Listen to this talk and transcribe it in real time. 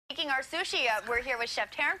Making our sushi, we're here with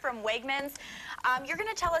Chef Taryn from Wegman's. You're going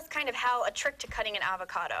to tell us kind of how a trick to cutting an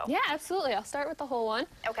avocado. Yeah, absolutely. I'll start with the whole one.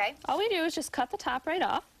 Okay. All we do is just cut the top right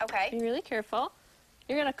off. Okay. Be really careful.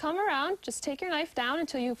 You're going to come around, just take your knife down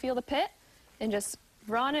until you feel the pit, and just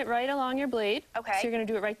run it right along your blade. Okay. So you're going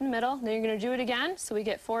to do it right in the middle. Then you're going to do it again, so we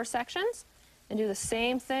get 4 sections, and do the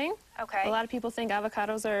same thing. Okay. A lot of people think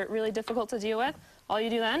avocados are really difficult to deal with. All you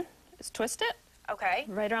do then is twist it. Okay.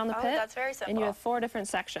 Right around the pit. That's very simple. And you have 4 different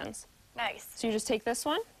sections. Nice. So you just take this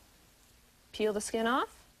one, peel the skin off.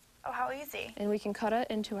 Oh, how easy. And we can cut it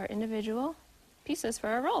into our individual pieces for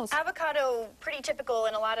our rolls. Avocado, pretty typical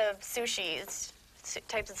in a lot of sushis,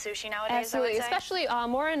 types of sushi nowadays, Absolutely, I would say. especially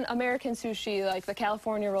more in American sushi, like the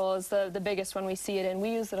California roll is the biggest one we see it in.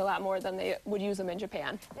 We use it a lot more than they would use them in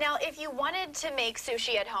Japan. Now, if you wanted to make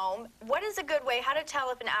sushi at home, what is a good way, how to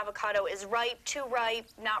tell if an avocado is ripe, too ripe,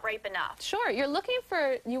 not ripe enough? Sure, you're looking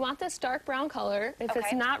for, you want this dark brown color. If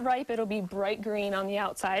it's not ripe, it'll be bright green on the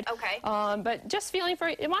outside. Okay. But just feeling for,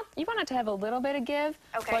 you want it to have a little bit of give,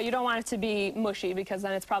 but you don't want it to be mushy because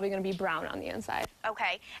then it's probably going to be brown on the inside.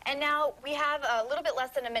 Okay, and now we have a little bit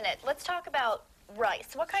less than a minute. Let's talk about rice.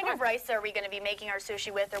 What kind of rice are we going to be making our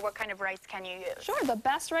sushi with, or what kind of rice can you use? Sure, the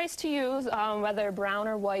best rice to use, whether brown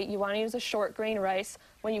or white, you want to use a short grain rice.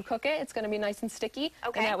 When you cook it, it's going to be nice and sticky,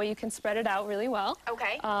 and that way you can spread it out really well.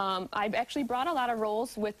 Okay. I've actually brought a lot of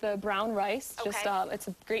rolls with the brown rice. Just it's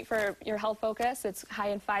great for your health focus. It's high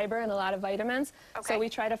in fiber and a lot of vitamins. So we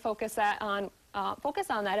try to focus on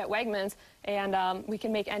that at Wegmans, and we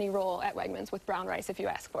can make any roll at Wegmans with brown rice if you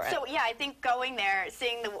ask for it. So yeah, I think going there,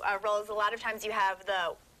 seeing the rolls, a lot of times you have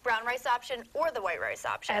the brown rice option or the white rice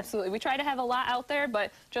option. Absolutely. We try to have a lot out there,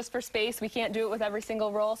 but just for space, we can't do it with every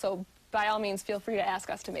single roll, so by all means, feel free to ask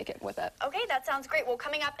us to make it with it. Okay, that sounds great. Well,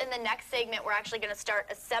 coming up in the next segment, we're actually going to start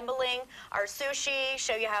assembling our sushi,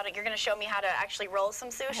 show you how to, you're going to show me how to actually roll some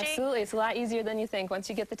sushi. Absolutely. It's a lot easier than you think. Once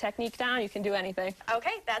you get the technique down, you can do anything.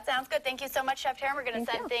 Okay, that sounds good. Thank you so much, Chef Taryn. We're going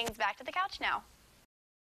to send things back to the couch now.